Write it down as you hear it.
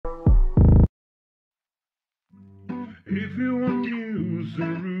If you want news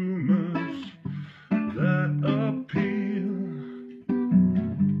and rumors that appeal,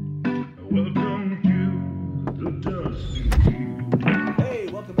 welcome to the Dusty Wheel. Hey,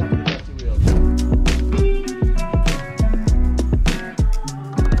 welcome back to the Dusty Wheel.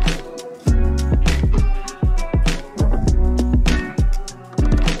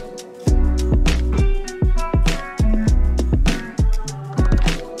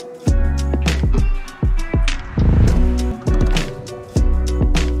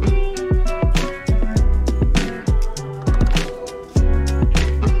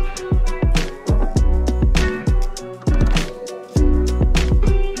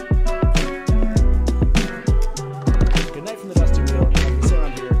 Good night from the Dusty Wheel. Like we say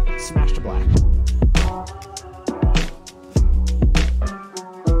around here, smash to black.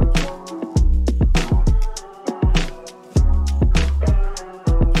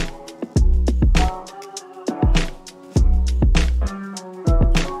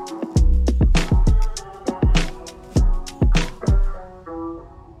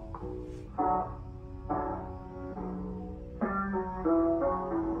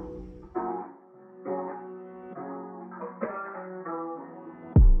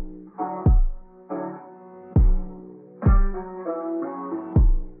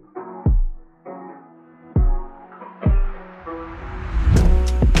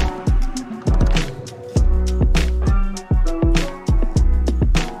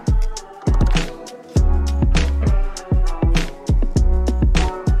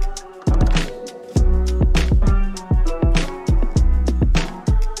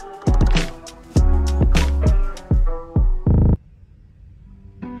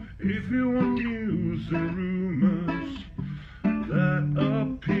 If you want news and rumors that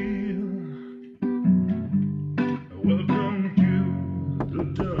appeal, welcome to the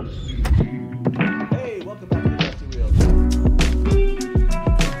Dusty Wheel. Hey, welcome back to the Dusty Wheel.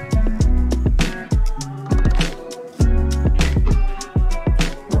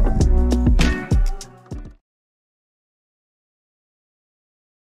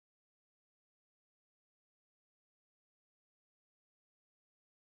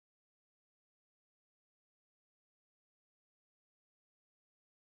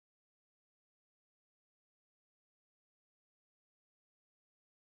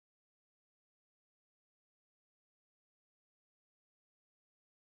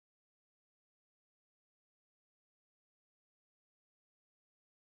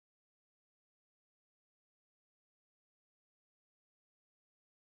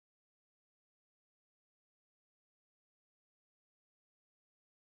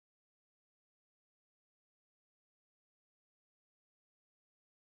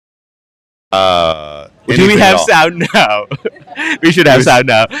 Do we anything have at all. sound now? We should have sound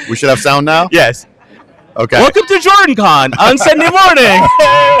now. We should have sound now? Yes. Okay. Welcome to JordanCon on Sunday morning.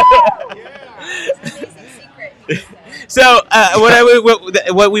 So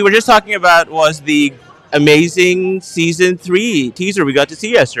what we were just talking about was the amazing season 3 teaser we got to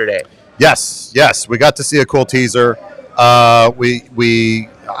see yesterday. Yes. We got to see a cool teaser.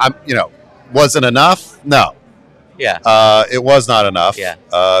 Wasn't enough? No. Yeah. It was not enough. Yeah.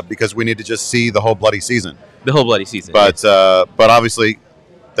 Because we need to just see the whole bloody season. The whole bloody season. But obviously,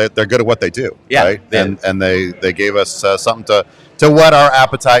 they're good at what they do. Yeah, Right. they- And they gave us something to whet our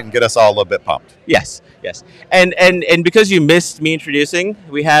appetite and get us all a little bit pumped. Yes. And because you missed me introducing,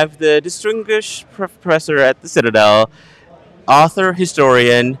 we have the distinguished professor at the Citadel, author,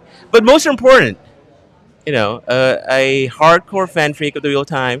 historian, but most important, a hardcore fan freak of the real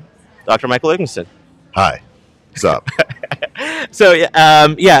time, Dr. Michael Livingston. Hi. What's up? So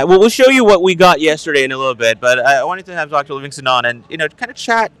we'll show you what we got yesterday in a little bit, but I wanted to have Dr. Livingston on and kind of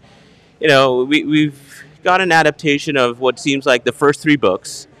chat. We've got an adaptation of what seems like the first 3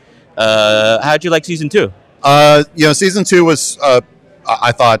 books. How'd you like season 2? Season 2 was.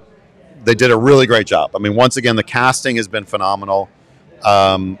 I thought they did a really great job. I mean, once again, the casting has been phenomenal.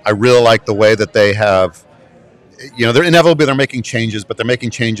 I really like the way that they have. They're inevitably they're making changes, but they're making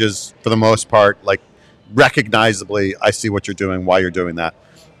changes for the most part, like recognizably. I see what you're doing, why you're doing that,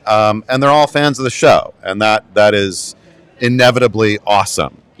 and they're all fans of the show, and that is inevitably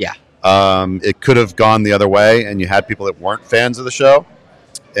awesome. Yeah. It could have gone the other way, and you had people that weren't fans of the show,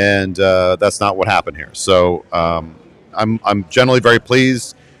 and that's not what happened here. So I'm generally very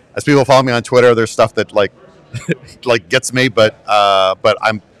pleased. As people follow me on Twitter, there's stuff that like gets me, but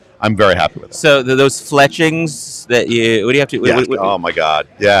I'm very happy with it. So those fletchings that you, what do you have to? Yeah. Oh my God.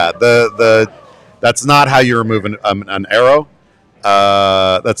 Yeah. That's not how you remove an arrow.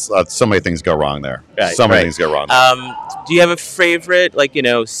 That's so many things go wrong there. Right, so many right. things go wrong there. Do you have a favorite, like,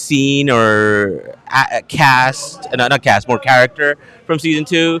 scene or cast, not cast, more character from season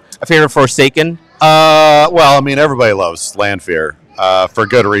 2? A favorite Forsaken? Well, I mean, everybody loves Lanfear for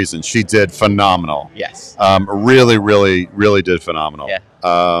good reason. She did phenomenal. Yes. Really, really, really did phenomenal. Yeah.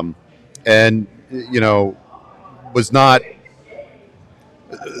 And was not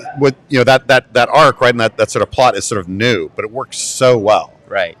what that arc, right, and that sort of plot is sort of new, but it works so well.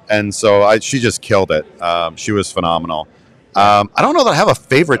 Right. And so she just killed it. She was phenomenal. I don't know that I have a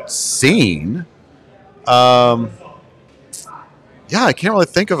favorite scene. Yeah, I can't really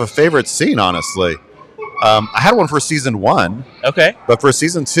think of a favorite scene, honestly. I had one for season 1. Okay. But for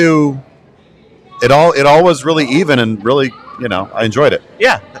season 2, it all was really even and really, I enjoyed it.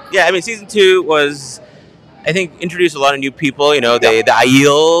 Yeah. Yeah, I mean, season 2 was, I think, introduced a lot of new people, the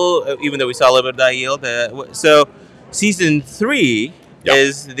Aiel, even though we saw a little bit of the Aiel. So season 3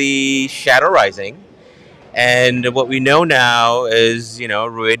 is the Shadow Rising. And what we know now is,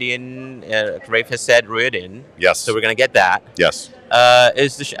 Ruidian, Rafe has said Ruidian. Yes. So we're going to get that. Yes. I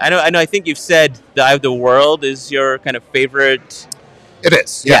think you've said the Eye of the World is your kind of favorite. It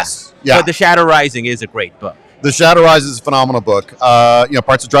is. Yes. Yeah. But the Shadow Rising is a great book. The Shadow Rising is a phenomenal book.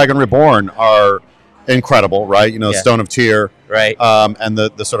 Parts of Dragon Reborn are incredible, right? Stone of Tyr. Right. And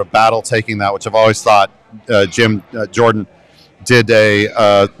the sort of battle taking that, which I've always thought Jordan did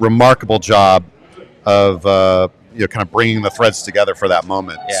a remarkable job of kind of bringing the threads together for that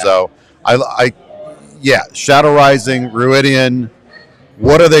moment. Yeah. So Shadow Rising, Ruidian.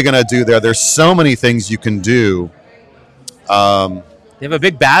 What are they going to do there? There's so many things you can do. They have a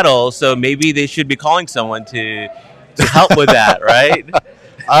big battle, so maybe they should be calling someone to help with that, right?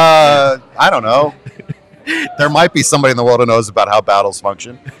 I don't know. There might be somebody in the world who knows about how battles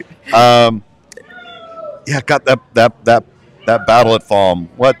function. Got that battle at Falm.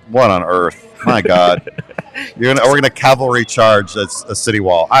 What on earth? My God. We're gonna cavalry charge a city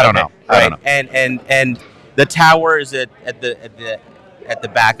wall. I don't know. I don't know. And the tower is at the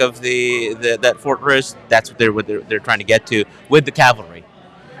back of that fortress. That's what they're trying to get to with the cavalry.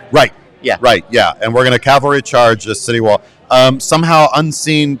 Right. Yeah. Right. Yeah. And we're gonna cavalry charge the city wall. Somehow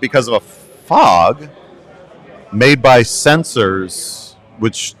unseen because of a fog made by sensors,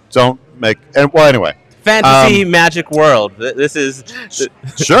 which don't make. And well, anyway. Fantasy magic world. This is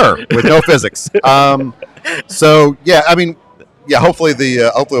sure with no physics. So yeah, I mean, hopefully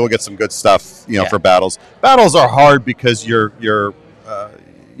we'll get some good stuff. For battles. Battles are hard because your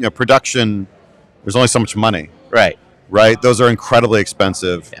production. There's only so much money. Right. Right. Those are incredibly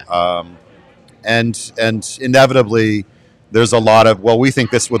expensive. Yeah. And inevitably there's a lot of we think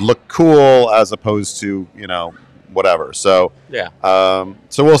this would look cool as opposed to whatever. So yeah.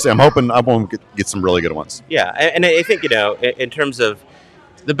 So we'll see. I'm hoping get some really good ones. Yeah, and I think in terms of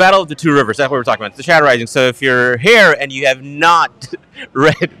the Battle of the Two Rivers, that's what we're talking about. It's the Shadow Rising. So if you're here and you have not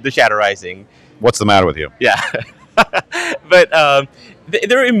read the Shadow Rising, what's the matter with you? Yeah, but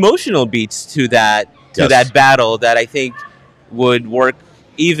there are emotional beats to that battle that I think would work,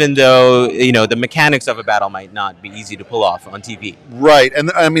 even though the mechanics of a battle might not be easy to pull off on TV. Right,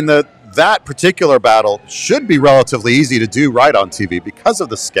 and I mean that particular battle should be relatively easy to do right on TV because of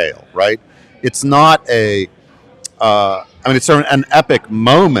the scale, right? It's not it's sort of an epic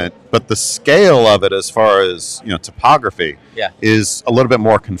moment, but the scale of it as far as, topography is a little bit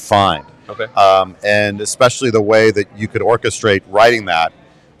more confined. Okay. And especially the way that you could orchestrate writing that,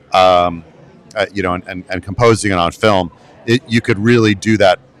 and composing it on film, you could really do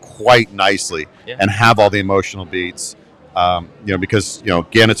that quite nicely and have all the emotional beats. Because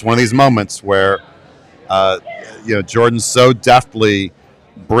again, it's one of these moments where Jordan so deftly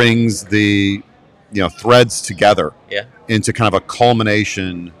brings the threads together into kind of a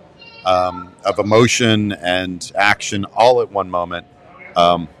culmination of emotion and action all at one moment.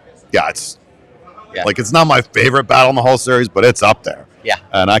 It's not my favorite battle in the whole series, but it's up there. Yeah,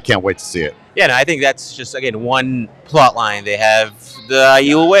 and I can't wait to see it. Yeah, no, I think that's just, again, one plot line. They have the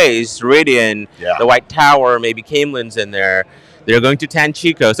Aiel Ways, Ruidian, the White Tower, maybe Caemlyn's in there. They're going to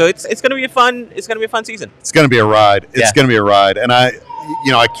Tanchico, so it's going to be a fun season. It's going to be a ride. It's going to be a ride, and I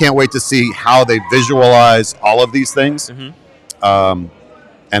can't wait to see how they visualize all of these things. Mm-hmm.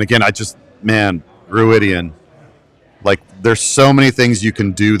 And again, Ruidian, there's so many things you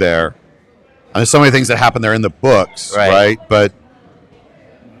can do there. And there's so many things that happen there in the books, right? But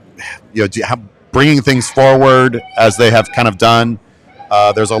bringing things forward as they have kind of done.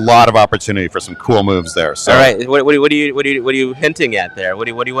 There's a lot of opportunity for some cool moves there. So. All right, what are you hinting at there? What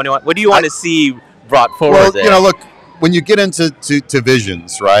do you want to see brought forward? Well, there? Look, when you get into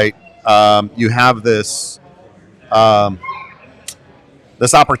visions, right? You have this.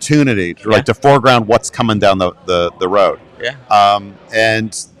 this opportunity to like to foreground what's coming down the road. Yeah.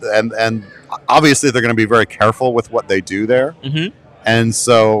 And obviously they're going to be very careful with what they do there. Mm-hmm. And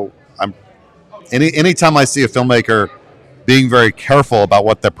so anytime I see a filmmaker being very careful about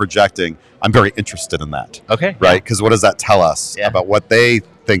what they're projecting, I'm very interested in that. Okay. Right? Because what does that tell us about what they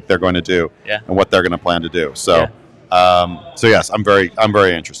think they're going to do and what they're going to plan to do? So, so yes, I'm very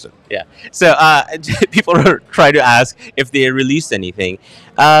interested. Yeah. So people are trying to ask if they released anything.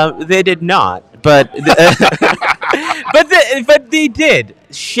 They did not, but but they did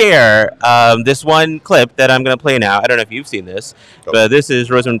share this one clip that I'm going to play now. I don't know if you've seen this, but this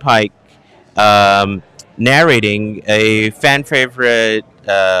is Rosamund Pike narrating a fan favorite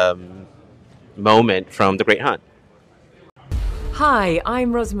moment from The Great Hunt. Hi,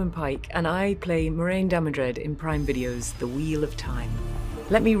 I'm Rosamund Pike, and I play Moiraine Damodred in Prime Video's The Wheel of Time.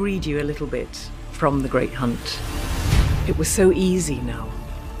 Let me read you a little bit from The Great Hunt. It was so easy now.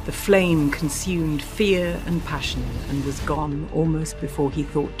 The flame consumed fear and passion and was gone almost before he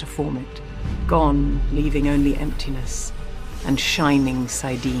thought to form it. Gone, leaving only emptiness and shining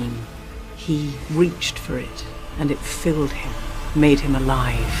Sidene. He reached for it, and it filled him, made him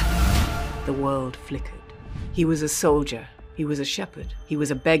alive. The world flickered. He was a soldier. He was a shepherd. He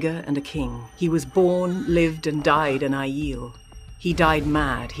was a beggar and a king. He was born, lived, and died an Aiel. He died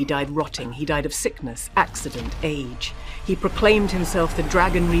mad. He died rotting. He died of sickness, accident, age. He proclaimed himself the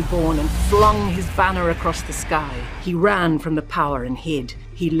dragon reborn and flung his banner across the sky. He ran from the power and hid.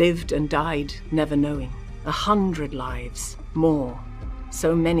 He lived and died, never knowing. 100 lives, more.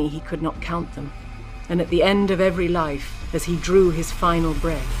 So many he could not count them. And at the end of every life, as he drew his final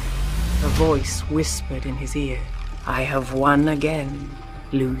breath, a voice whispered in his ear, I have won again,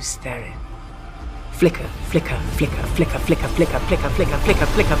 Luz Therin. Flicker, flicker, flicker, flicker, flicker, flicker, flicker, flicker, flicker,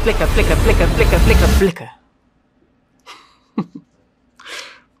 flicker, flicker, flicker, flicker, flicker, flicker, flicker.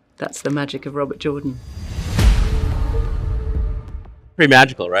 That's the magic of Robert Jordan. Pretty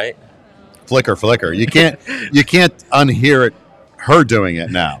magical, right? Flicker, flicker. You can't unhear it. Her doing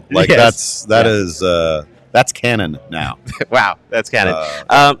it now, like that's canon now. Wow, that's canon.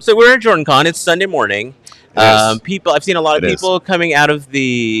 So we're at JordanCon. It's Sunday morning. People, I've seen a lot of people coming out of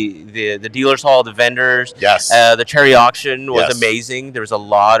the dealers hall, the vendors. Yes. The cherry auction was amazing. There was a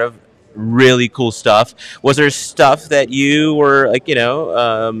lot of really cool stuff. Was there stuff that you were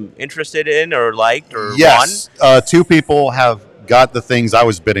interested in or liked or won? 2 people have got the things I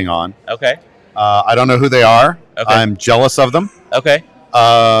was bidding on. Okay. I don't know who they are. Okay. I'm jealous of them. Okay.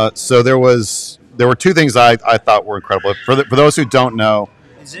 So there were 2 things I thought were incredible. For those who don't know,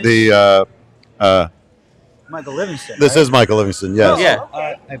 Michael Livingston. This is Michael Livingston. Yes.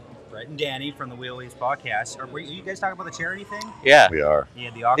 Yeah. Brett and Danny from the Wheelies podcast. Are you guys talking about the charity thing? Yeah. We are.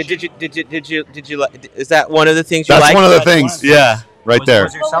 Yeah, the auction. Did you is that one of the things you liked? That's one of the things. Yeah. Right there.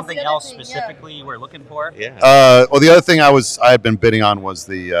 Was there something else specifically you were looking for? Yeah. Well, the other thing I had been bidding on was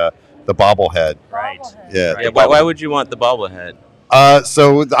the bobblehead. Right. Yeah. Yeah. Why would you want the bobblehead?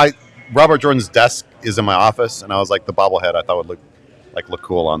 So Robert Jordan's desk is in my office, and I was like, the bobblehead I thought would look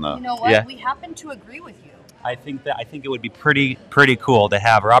cool on the. You know what? Yeah. We happen to agree with you. I think it would be pretty cool to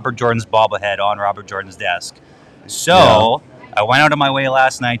have Robert Jordan's bobblehead on Robert Jordan's desk. So I went out of my way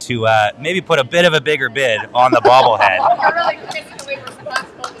last night to maybe put a bit of a bigger bid on the bobblehead. You're really fiscally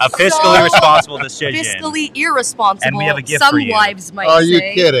responsible. A fiscally responsible decision. Fiscally irresponsible. And we have a gift Some for you. wives might Are say. you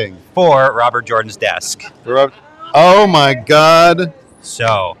kidding? For Robert Jordan's desk. Oh my God!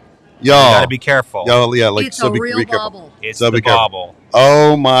 So Y'all you gotta be careful. Y'all, yeah, like It's so a be real careful. bobble. It's So the be careful. bobble,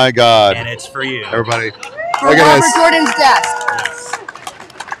 Oh my God! and it's for you. Everybody, For look at Robert this. Jordan's desk.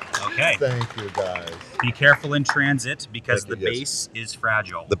 Okay. Thank you, guys. Be careful in transit because Thank the you, yes. base is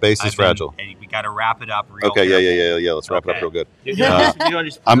fragile. The base is fragile. And we got to wrap it up real Okay, careful. yeah. Let's wrap it up Okay. real good.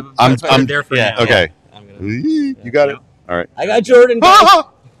 I'm I'm Put it there for now. okay. I'm gonna, You got it. All right. I got Jordan. There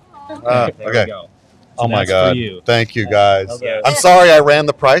Okay. we go. Oh my that's for God! you. Thank you, guys. Okay. I'm sorry I ran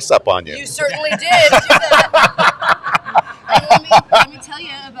the price up on you. You certainly did. Do that. And let me tell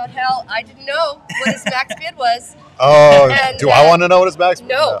you about how I didn't know what his max bid was. Oh, And, do I want to know what his max?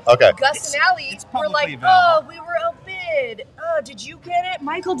 No. Okay. Gus and Allie it's were publicly like, available. we were outbid. Did you get it?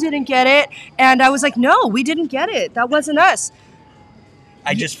 Michael didn't get it. And I was like, no, we didn't get it. That wasn't us.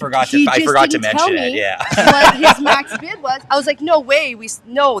 I just forgot He to. I just forgot to didn't tell mention it. me Yeah. what his max bid was. I was like, no way.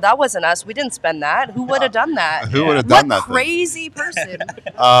 No, that wasn't us. We didn't spend that. Who would have done that? Who would have done What that? Thing? crazy person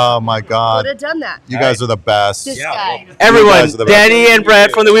Oh my would God! have done that? You guys are the best. This Yeah, guy. Everyone, You guys are the best. Danny and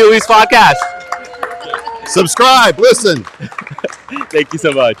Brett from the Wheelies podcast. Subscribe. Listen. Thank you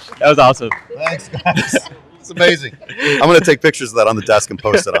so much. That was awesome. Thanks, guys. It's amazing. I'm going to take pictures of that on the desk and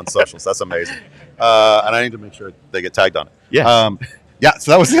post it on socials. That's amazing. And I need to make sure they get tagged on it. Yeah. Yeah,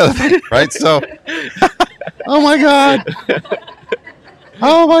 so that was the other thing, right? So, oh my god,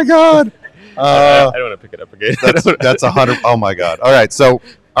 oh my god. I don't want to pick it up again. That's 100. Oh my god. All right, so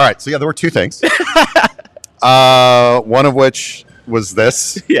yeah, there were two things. One of which was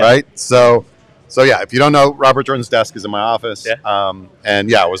this, right? So yeah, if you don't know, Robert Jordan's desk is in my office. Yeah. And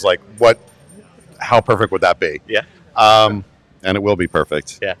yeah, it was like, how perfect would that be? Yeah. And it will be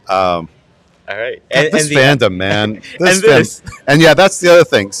perfect. Yeah. All right. This fandom, man. This. And yeah, that's the other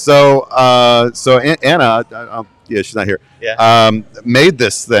thing. So Anna, she's not here. Yeah. Made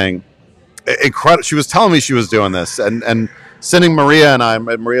this thing incredible. She was telling me she was doing this and sending Maria and I.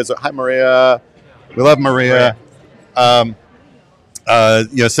 Maria's like, hi Maria, we love Maria.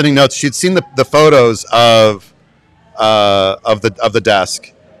 Sending notes. She'd seen the photos of the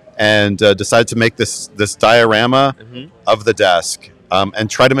desk and decided to make this diorama of the desk and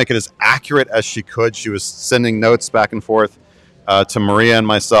try to make it as accurate as she could. She was sending notes back and forth to Maria and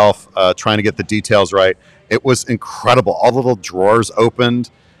myself, trying to get the details right. It was incredible. All the little drawers opened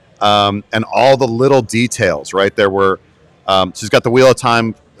and all the little details, right? There were, she's got the Wheel of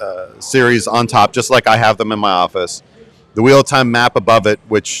Time series on top, just like I have them in my office. The Wheel of Time map above it,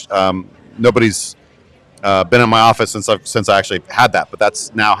 which nobody's been in my office since I actually had that, but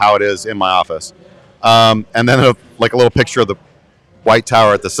that's now how it is in my office. And then a little picture of the White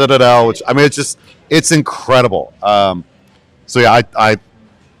Tower at the Citadel, which I mean, it's incredible. So yeah, I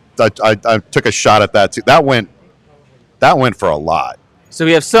took a shot at that too. That went for a lot. So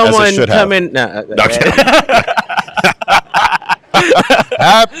we have someone coming. No,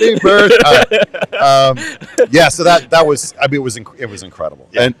 Happy birthday! Yeah, so that was. I mean, it was incredible.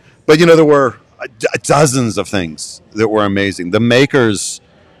 Yeah. But there were dozens of things that were amazing. The makers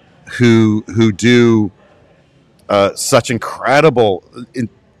who do such incredible,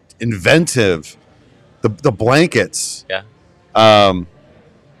 inventive, the blankets. Yeah. The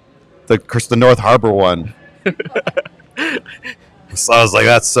North Harbor one. So I was like,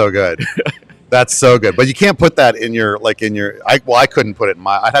 that's so good. That's so good. But you can't put that in your. I couldn't put it in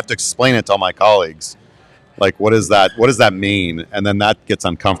I'd have to explain it to all my colleagues. Like, what is that? What does that mean? And then that gets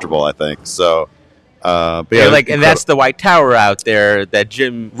uncomfortable, I think. So, but yeah, and that's the White Tower out there that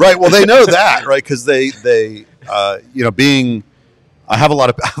Jim. Right. Well, they know that, right? Because they being, I have a lot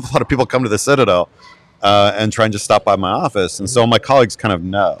of people come to the Citadel and try and just stop by my office, and so my colleagues kind of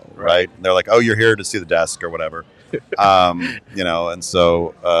know, right? They're like, oh, you're here to see the desk or whatever, and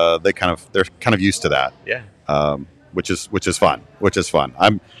so they're kind of used to that. Yeah. Which is fun.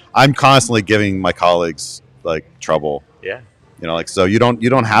 I'm constantly giving my colleagues trouble. Yeah. So you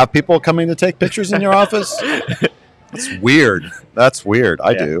don't have people coming to take pictures in your office? It's weird. That's weird.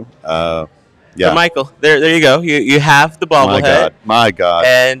 I do. Yeah. So Michael, there you go. You have the bobblehead. My God.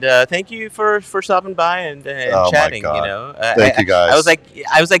 And thank you for stopping by and chatting. My God. Thank you guys. I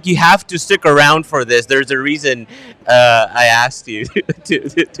was like, you have to stick around for this. There's a reason I asked you to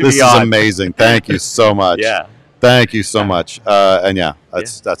this be on. This is amazing. Thank you so much. Yeah. Thank you so much. And yeah,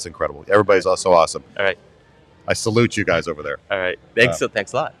 that's incredible. Everybody's also awesome. All right. I salute you guys over there. All right. Thanks a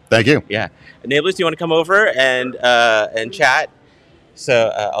lot. Thank you. Yeah. Enablers, do you want to come over and chat?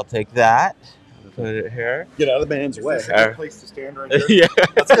 So I'll take that. Put it here. Get out of the man's way. Is this a good place to stand right here? Yeah.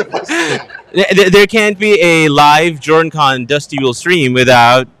 That's a good place to stand. There can't be a live JordanCon Dusty Wheel stream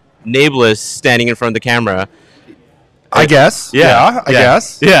without Nablus standing in front of the camera. I guess. Yeah, I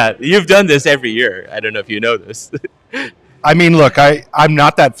guess. Yeah, you've done this every year. I don't know if you know this. I mean, look, I'm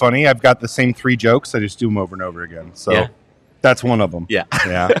not that funny. I've got the same 3 jokes. I just do them over and over again. So that's one of them. Yeah.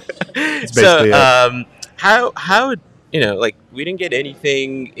 Yeah. It's So, basically how we didn't get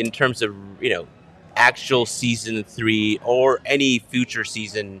anything in terms of actual season 3 or any future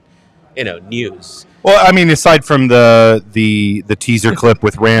season news. Well, I mean, aside from the teaser clip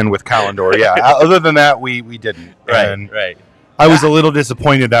with Kalendor, yeah. Other than that, we didn't. Right. I was a little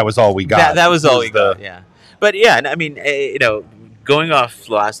disappointed. That was all we got. That was all we got. Yeah. But yeah, I mean, going off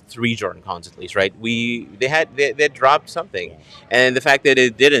the last 3 JordanCons at least, right? They had dropped something, and the fact that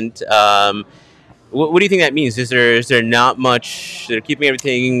it didn't. What do you think that means? Is there not much? They're keeping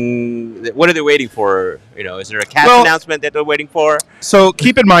everything. What are they waiting for? Is there a cast announcement that they're waiting for? So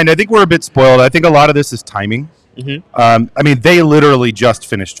keep in mind, I think we're a bit spoiled. I think a lot of this is timing. Mm-hmm. I mean, they literally just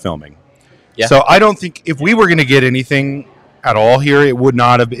finished filming. Yeah. So I don't think if we were going to get anything at all here, it would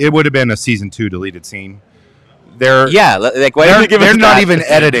have been a season 2 deleted scene. Why did you give us they're not that? even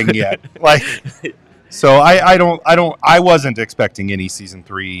editing yet. So I wasn't expecting any season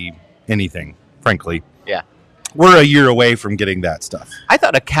 3 anything. Frankly, yeah, we're a year away from getting that stuff. I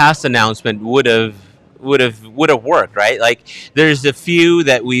thought a cast announcement would have worked, right? Like, there's a few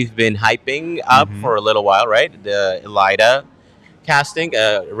that we've been hyping up for a little while, right? The Elida, casting.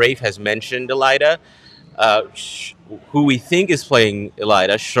 Rafe has mentioned Elida, who we think is playing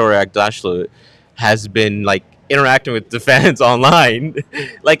Elida, Shorak Dashlu, has been like interacting with the fans online.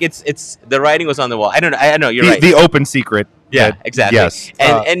 Like it's the writing was on the wall. I don't know. You're right. The open secret. Yeah, exactly. Yes.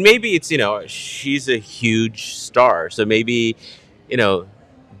 And maybe it's, she's a huge star. So maybe,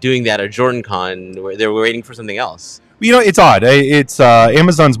 doing that at JordanCon where they're waiting for something else. It's odd. It's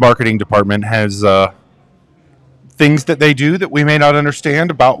Amazon's marketing department has things that they do that we may not understand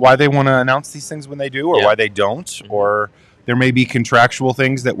about why they want to announce these things when they do or why they don't. Mm-hmm. Or there may be contractual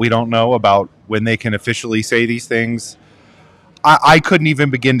things that we don't know about when they can officially say these things. I couldn't even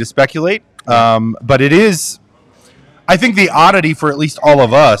begin to speculate. But it is... I think the oddity for at least all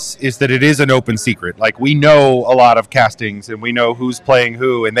of us is that it is an open secret. Like, we know a lot of castings and we know who's playing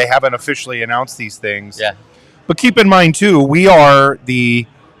who, and they haven't officially announced these things. Yeah. But keep in mind, too, we are the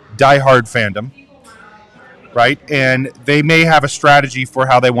diehard fandom, right? And they may have a strategy for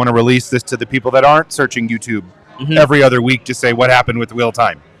how they want to release this to the people that aren't searching YouTube every other week to say what happened with Wheel of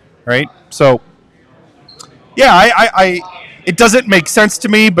Time, right? So, yeah, I it doesn't make sense to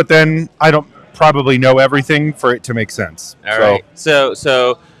me, but then I don't probably know everything for it to make sense. All right.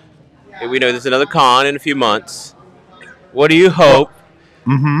 So we know there's another con in a few months. What do you hope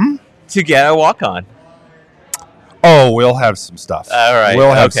to get at WalkCon? Oh, we'll have some stuff. All right.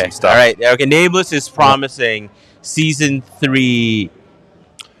 We'll have some stuff. All right. Okay. Nameless is promising season 3.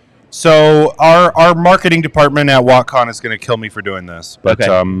 So our marketing department at WalkCon is going to kill me for doing this. But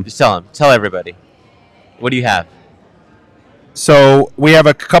just tell them. Tell everybody. What do you have? So we have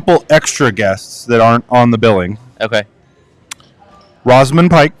a couple extra guests that aren't on the billing. Okay.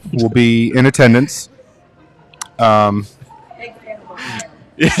 Rosamund Pike will be in attendance.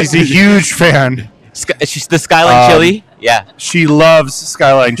 She's a huge fan. She's the Skyline Chili? Yeah. She loves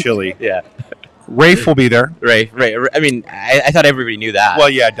Skyline Chili. Yeah. Rafe will be there. Rafe. I mean, I thought everybody knew that. Well,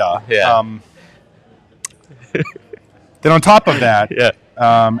 yeah, duh. Yeah. Then on top of that,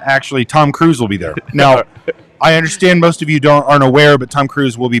 actually, Tom Cruise will be there. Now, I understand most of you aren't aware, but Tom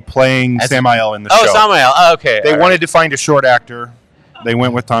Cruise will be playing Samael in the show. Oh, Samael. Oh, okay. They wanted to find a short actor. They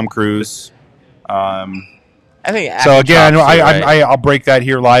went with Tom Cruise. I think so. Again, I'll break that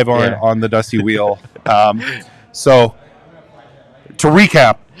here live on the Dusty Wheel. So to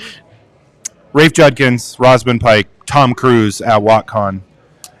recap, Rafe Judkins, Rosamund Pike, Tom Cruise at WalkCon,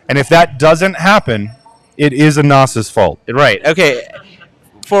 and if that doesn't happen, it is Anas's fault. Right. Okay.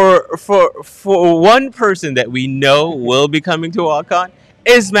 For one person that we know will be coming to WalkCon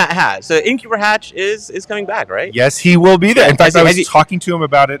is Matt Hatch. So Innkeeper Hatch is coming back, right? Yes, he will be there. In fact, I was talking to him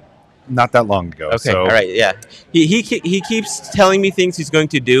about it not that long ago. Okay, so. All right, yeah. He keeps telling me things he's going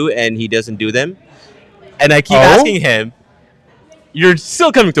to do, and he doesn't do them. And I keep asking him, "You're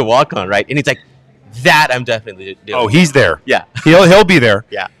still coming to WalkCon, right?" And he's like, "That I'm definitely doing." Oh, he's there. Yeah, he'll be there.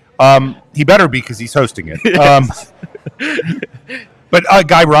 Yeah. He better be because he's hosting it. But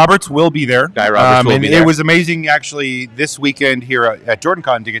Guy Roberts will be there. Guy Roberts will be there. It was amazing, actually, this weekend here at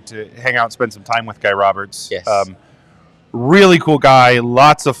JordanCon to get to hang out and spend some time with Guy Roberts. Yes. Really cool guy.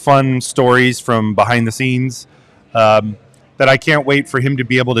 Lots of fun stories from behind the scenes that I can't wait for him to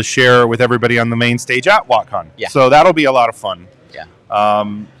be able to share with everybody on the main stage at WalkCon. Yeah. So that'll be a lot of fun. Yeah.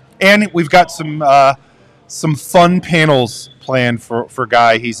 And we've got some fun panels planned for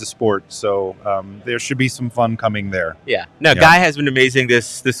Guy. He's a sport, so there should be some fun coming there. Yeah. No, Guy has been amazing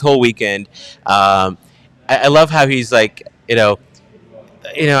this whole weekend. I love how he's like, I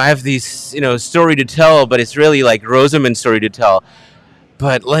have these, story to tell, but it's really like Rosamund's story to tell.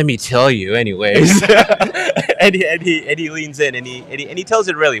 But let me tell you, anyways. and he leans in and he tells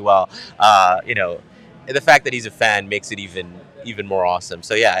it really well. The fact that he's a fan makes it even more awesome.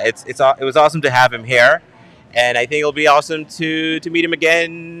 So yeah, it was awesome to have him here. And I think it'll be awesome to meet him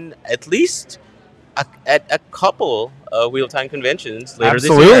again, at least at a couple of Wheel Time conventions later this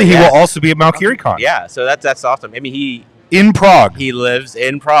year. Absolutely, he will also be at MalkyriCon. Yeah, so that's awesome. I mean, in Prague. He lives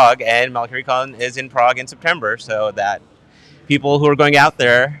in Prague, and MalkyriCon is in Prague in September. So that people who are going out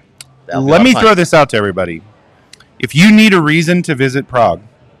there. Let me throw this out to everybody: if you need a reason to visit Prague,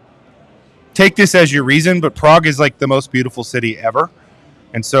 take this as your reason. But Prague is like the most beautiful city ever,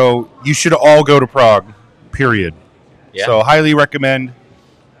 and so you should all go to Prague. Period. Yeah. So highly recommend.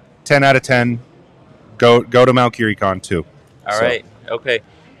 10 out of 10. Go to MalkyriCon too. All right. Okay.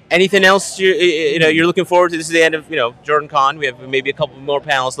 Anything else you're looking forward to? This is the end of JordanCon. We have maybe a couple more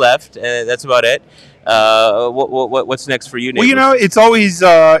panels left. That's about it. What's next for you, Nick? Well, it's always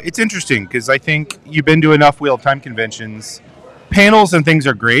it's interesting because I think you've been to enough Wheel of Time conventions. Panels and things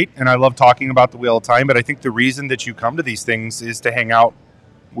are great, and I love talking about the Wheel of Time. But I think the reason that you come to these things is to hang out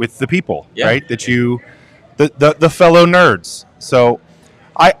with the people, right? That you. The fellow nerds So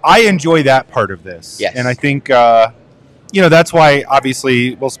I enjoy that part of this. Yes. And I think, that's why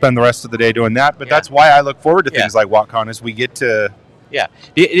obviously we'll spend the rest of the day doing that. But that's why I look forward to things like WatCon is we get to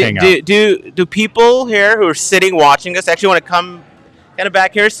hang out. Do people here who are sitting watching us actually want to come kind of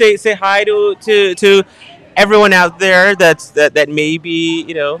back here, say hi to everyone out there that maybe,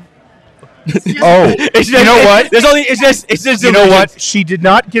 It's just, what? It's just you know what? She did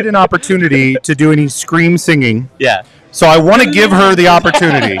not get an opportunity to do any scream singing. Yeah. So I want to give her the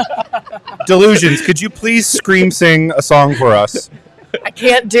opportunity. Delusions, could you please scream sing a song for us? I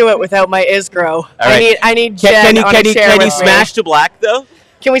can't do it without my Isgro. Right. I need Jen on a chair Can you with smash to black though?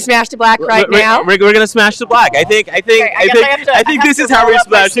 Can we smash to black now? We're gonna smash to black. I think this is how we're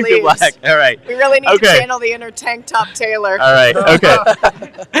smashing to black. All right. We really need to channel the inner tank top Taylor. All right. Okay.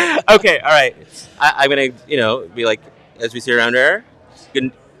 Okay. All right. I'm gonna be like, as we sit around here.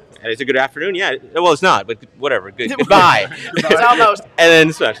 Good. It's a good afternoon. Yeah. Well, it's not, but whatever. Goodbye. It's almost. And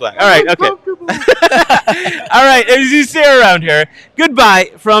then smash black. All right. Okay. All right. As you sit around here,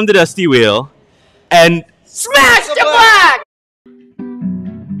 goodbye from the Dusty Wheel, and smash to black.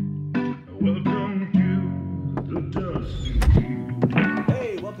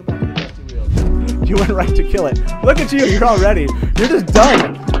 Hey, welcome back to the Dusty Wheel. You went right to kill it. Look at you, you're all ready. You're just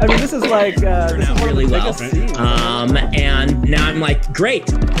done. I mean, this is like, this is really well. And now I'm like, great,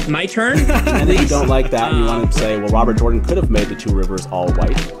 my turn. And if you don't like that and you want to say, well, Robert Jordan could have made the two rivers all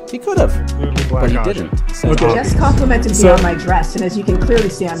white. He could have, but he didn't. Just complimented me on my dress, and as you can clearly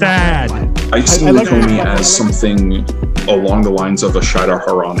see, I'm not wearing white. I see Nakomi as something along the lines of a Shida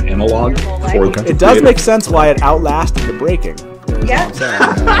Haran analog. It does make sense why it outlasted the breaking. Yeah.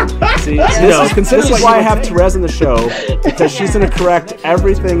 See, this is why I have Therese in the show, because she's going to correct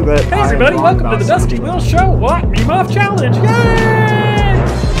everything that. Hey everybody, welcome to the Dusty Wheel Show. What? Meme Off Challenge! Yay!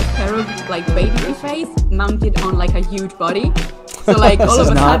 Like baby face mounted on like a huge body. So like all of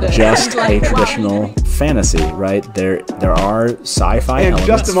a sudden, this is not just a traditional fantasy, right? There are sci-fi elements. And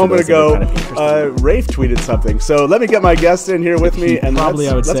just a moment ago, Rafe tweeted something. So let me get my guest in here with me, and probably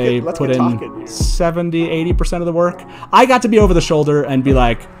I would say put in 70-80% of the work. I got to be over the shoulder and be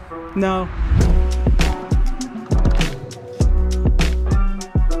like, no,